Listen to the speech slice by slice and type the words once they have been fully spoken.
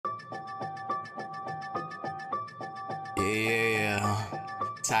Yeah,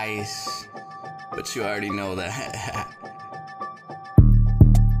 Tice, but you already know that.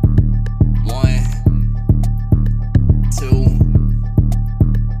 1, 2,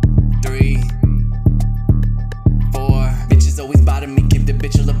 3, 4. Bitches always bother me, give the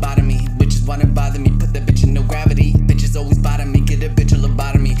bitch a lobotomy. Bitches wanna bother me, put that bitch in no gravity. Bitches always bother me, give the bitch a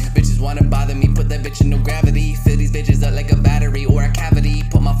lobotomy. Bitches wanna bother me, put that bitch in no gravity. Fill these bitches up like a battery or a cavity.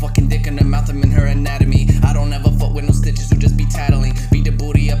 Put my fucking dick in her mouth, I'm in her anatomy. I don't ever fuck with no stitches who just be tattling. Beat the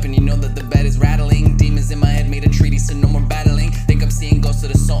booty up and you know that the bed is rattling. Demons in my head made a treaty, so no more battling. Think I'm seeing ghosts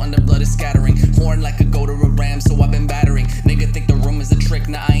of the salt and the blood is scattering. Horn like a goat or a ram, so I've been battering. Nigga think the room is a trick,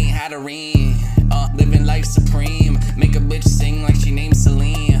 nah I ain't had a ring. Living life supreme, make a bitch sing like she named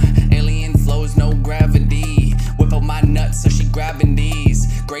Celine. Alien flows, no gravity. Whip out my nuts so she grabbing these.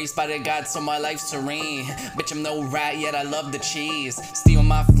 Graced by the God, so my life's serene. Bitch, I'm no rat, yet I love the cheese. Steal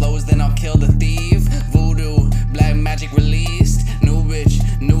my flows, then I'll kill the thief. Voodoo, black magic released. New bitch,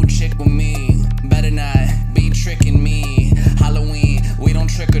 new chick with me. Better not be tricking me. Halloween, we don't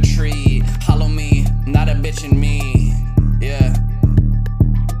trick or treat. Hollow me, not a bitch in me. Yeah.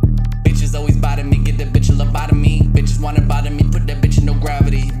 Bitches always bother me, get that bitch a lobotomy. Bitches wanna bother me, put that bitch in no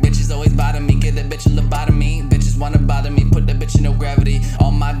gravity. Bitches always bother me, get that bitch a lobotomy. Bitches wanna bother me, put that bitch in no gravity.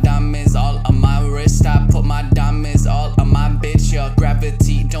 All my diamonds, all on my wrist. I put my diamonds all on my bitch. Yeah,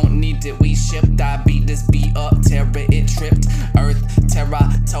 gravity don't need it, we shipped. I beat this beat up, terror it tripped. Earth, terra,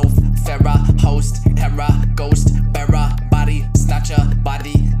 toph, ferra, host, hera, ghost, bearer, body, snatcher,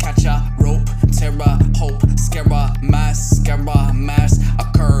 body, catcher, rope, terror, hope, scara, mascara, mass,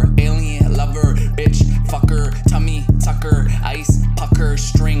 occur, alien, lover, bitch, fucker, tummy, tucker, ice, pucker,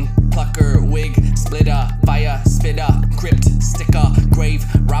 string, plucker, wig, splitter, fire, spitter, crypt, sticker, grave,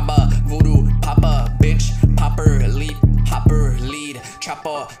 robber, voodoo, papa, bitch, popper, leap, hopper, lead,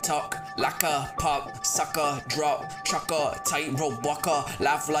 trapper, talk, lacquer, pop, sucker, drop, trucker, tightrope walker,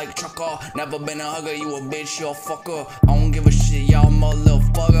 laugh like trucker, never been a hugger, you a bitch, you a fucker, I don't give a shit, y'all, I'm a little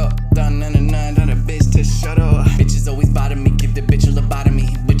fucker, done a bitch to shut up. Bitches always bother me, give the bitch a lobotomy.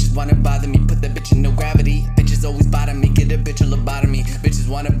 Bitches wanna bother me, put that bitch in no gravity. Bitches always bother me, give the bitch a lobotomy. Bitches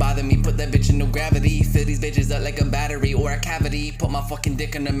wanna bother me, put that bitch in no gravity. Fill these bitches up like a battery or a cavity. Put my fucking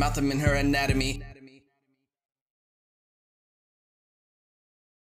dick in her mouth, I'm in her anatomy.